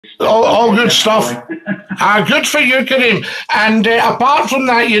All good stuff. Good for you, Kareem. And apart from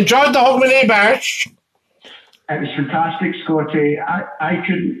that, you enjoyed the Hogmanay Bash? It was fantastic, Scotty. I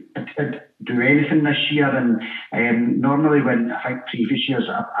couldn't do anything this year, and normally when I think previous years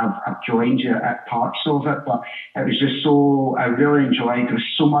I've joined you at parts of it, but it was just so, I really enjoyed. There was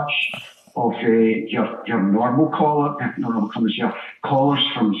so much of your normal your callers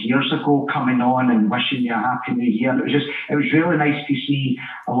from years ago coming on and wishing you a happy new year. And it was really nice to see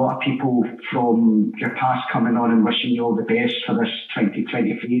a lot of people from your past coming on and wishing you all the best for this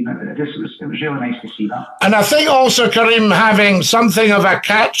 2023. It was really nice to see that. And I think also, Kareem, having something of a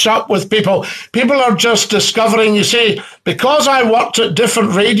catch up with people. People are just discovering, you see, because I worked at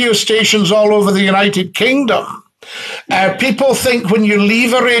different radio stations all over the United Kingdom, people think when you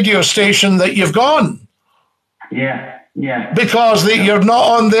leave a radio station that you've gone. Yeah. Because you're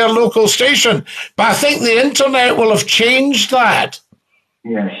not on their local station. But I think the internet will have changed that.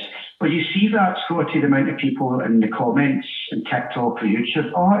 Yes. Well, you see that, Scotty, the amount of people in the comments in TikTok or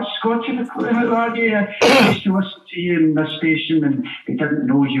YouTube. Oh, it's Scotty, how are you? I used to listen to you in this station and they didn't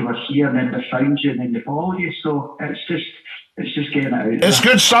know you were here, and then they found you and then they followed you. So it's just getting it out. It's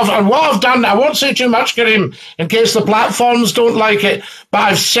good stuff. And what I've done, I won't say too much, Kareem, in case the platforms don't like it, but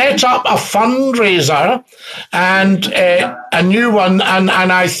I've set up a fundraiser and a new one. And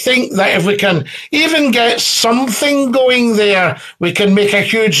I think that if we can even get something going there, we can make a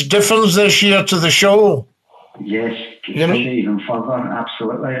huge difference this year to the show. Yes, even further.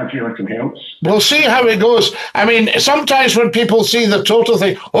 Absolutely. I feel like it helps. We'll see how it goes. I mean, sometimes when people see the total,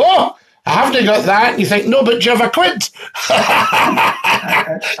 they think, oh, I haven't got that. And you think, no, but you have a quid.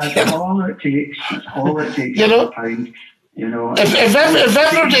 It's all it takes. It's all it takes. Pound.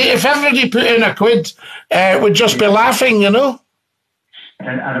 If everybody put in a quid, we'd just be laughing, And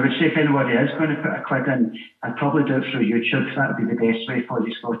I would say if anybody is going to put a quid in, I'd probably do it through YouTube. That would be the best way for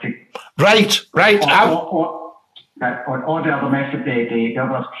you, Scotty. Right. Or the other method, the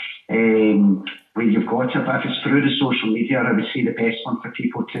other way you've got it, but if it's through the social media, I would say the best one for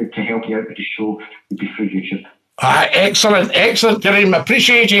people to help you out with the show would be through YouTube. Excellent, Kareem.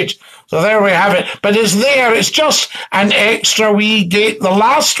 Appreciate it. So there we have it. But it's just an extra wee date. The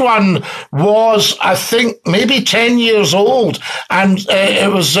last one was, I think, maybe 10 years old. And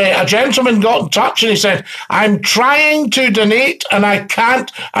it was a gentleman got in touch and he said, I'm trying to donate and I can't.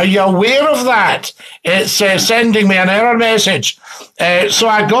 Are you aware of that? It's sending me an error message. So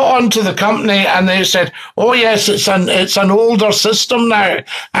I got onto the company and they said, oh, yes, it's an older system now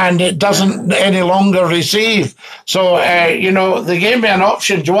and it doesn't any longer receive. So, they gave me an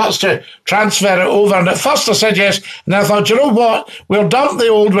option. Do you want us to transfer it over? And at first I said yes. And I thought, you know what? We'll dump the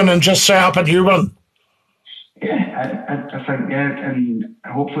old one and just set up a new one. Yeah, I think, and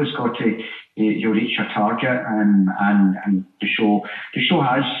hopefully, Scotty, you'll reach your target and the show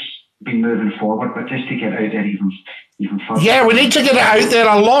has been moving forward, but just to get out there even further. Yeah, we need to get it out there.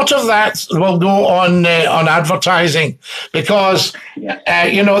 A lot of that will go on advertising because,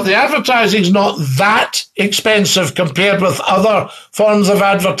 the advertising's not that expensive compared with other forms of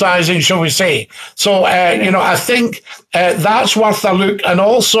advertising, shall we say. So, I think that's worth a look. And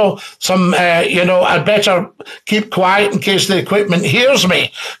also some, I'd better keep quiet in case the equipment hears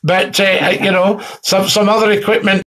me. But, some other equipment